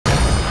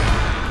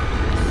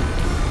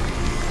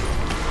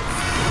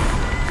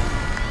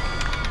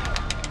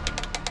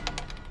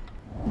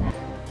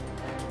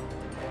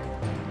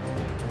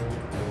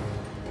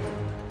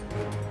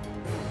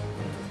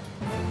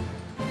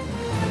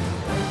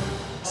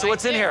So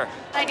what's in here?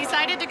 I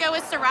decided to go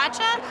with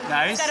sriracha.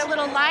 Nice. It's got a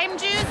little lime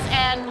juice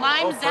and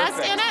lime zest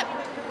perfect. in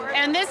it.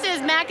 And this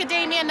is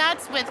macadamia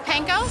nuts with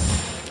panko.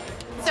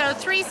 So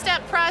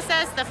 3-step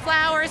process, the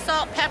flour,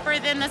 salt, pepper,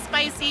 then the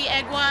spicy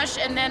egg wash,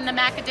 and then the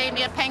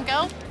macadamia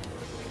panko.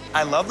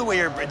 I love the way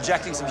you're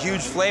injecting some huge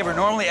flavor.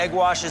 Normally, egg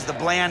wash is the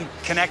bland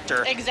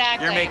connector.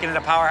 Exactly. You're making it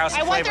a powerhouse of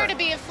I flavor. want there to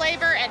be a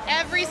flavor at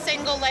every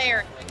single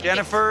layer.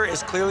 Jennifer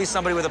is clearly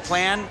somebody with a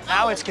plan.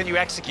 Now it's, can you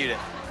execute it?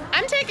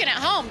 I'm taking it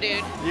home,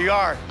 dude. You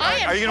are. I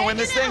am Are you gonna win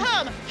this taking thing? it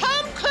home.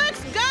 Home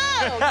cooks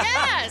go,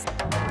 yes.